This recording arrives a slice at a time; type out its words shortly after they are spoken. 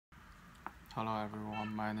Hello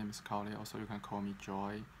everyone, my name is Cao Li, also you can call me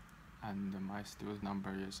Joy, and my student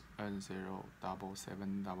number is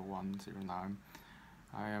N0771109.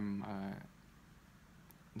 I am a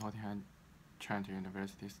Nottingham Trent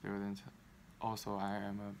University student. Also, I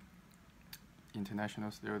am an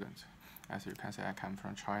international student. As you can see, I come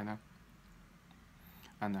from China,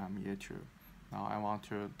 and I'm year 2. Now I want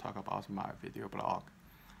to talk about my video blog.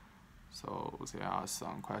 So there are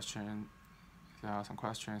some questions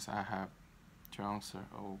I have to answer.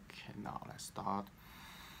 Okay, now let's start.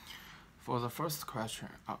 For the first question,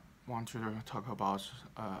 I want to talk about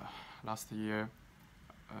last year,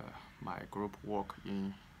 my group work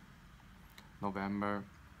in November.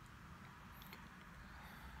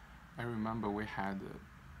 I remember we had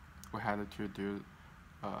to do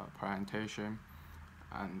a presentation,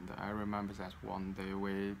 and I remember that one day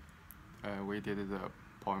we did the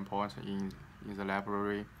PowerPoint in the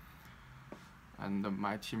library, and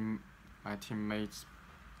my teammates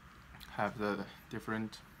have the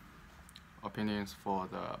different opinions for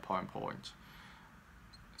the PowerPoint.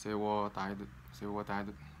 They were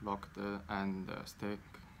deadlocked and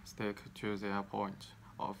stick to their point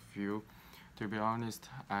of view. To be honest,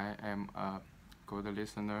 I am a good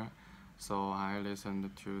listener, so I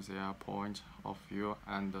listened to their point of view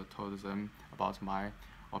and told them about my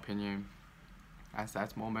opinion. At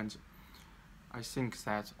that moment, I think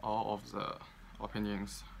that all of the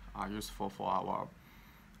opinions are useful for our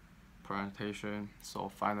presentation. So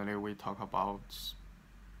finally, we talk about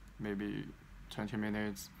maybe 20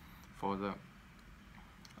 minutes about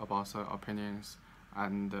the opinions,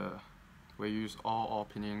 and we use all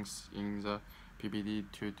opinions in the PPT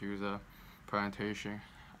to do the presentation,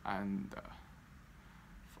 and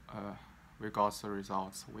we got the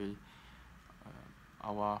results.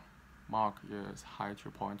 Our mark is high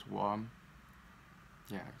 2.1.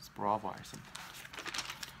 Yeah, it's bravo, I think.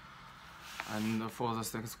 And for the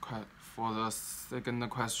second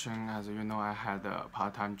question, as you know, I had a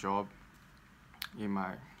part-time job in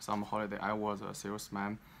my summer holiday. I was a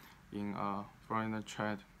salesman in a foreign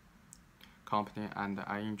trade company, and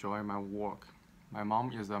I enjoy my work. My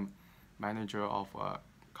mom is a manager of a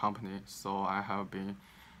company, so I have been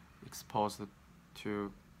exposed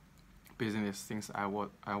to business since I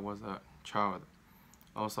was a child.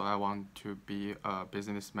 Also, I want to be a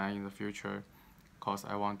businessman in the future, because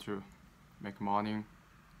I want to make money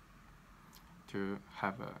to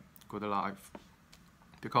have a good life.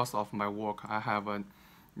 Because of my work, I have a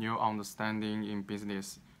new understanding in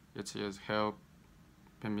business. It is helping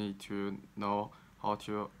me to know how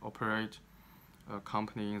to operate a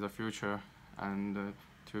company in the future, and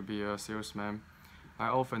to be a salesman. I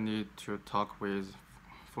often need to talk with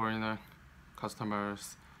foreigner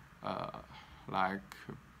customers, like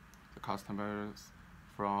the customers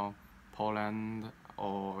from Poland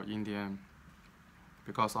or India.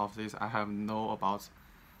 Because of this, I have know about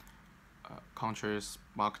countries'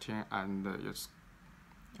 marketing, and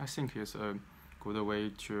I think it's a good way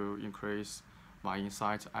to increase my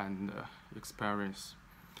insight and experience.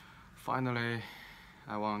 Finally,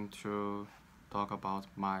 I want to talk about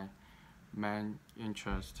my main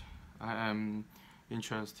interest. I am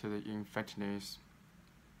interested in fitness.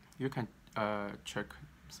 You can check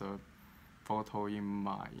the photo in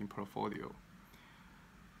my portfolio.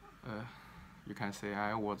 You can see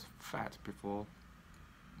I was fat before,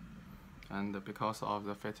 and because of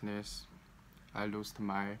the fitness, I lost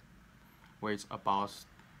my weight about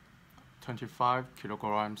 25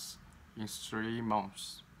 kilograms in 3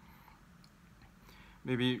 months.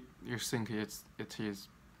 Maybe you think it is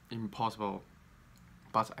impossible,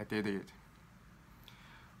 but I did it.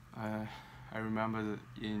 I remember that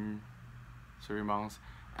in 3 months,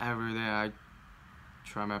 every day I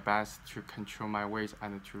try my best to control my weight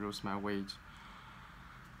and to lose my weight.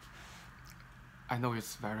 I know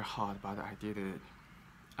it's very hard, but I did it,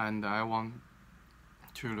 and I want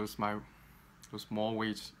to lose more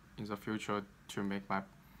weight in the future to make my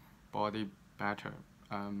body better.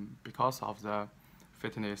 Because of the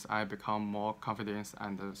fitness, I become more confident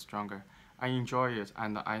and stronger. I enjoy it,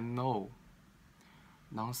 and I know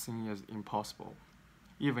nothing is impossible.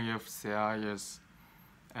 Even if there is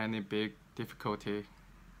any big difficulty,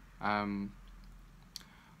 I'm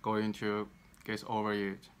going to get over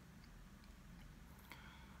it.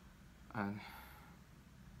 And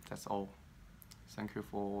that's all. Thank you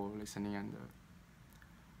for listening and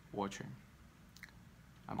watching.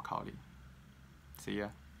 I'm Cao Li. See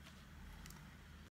ya.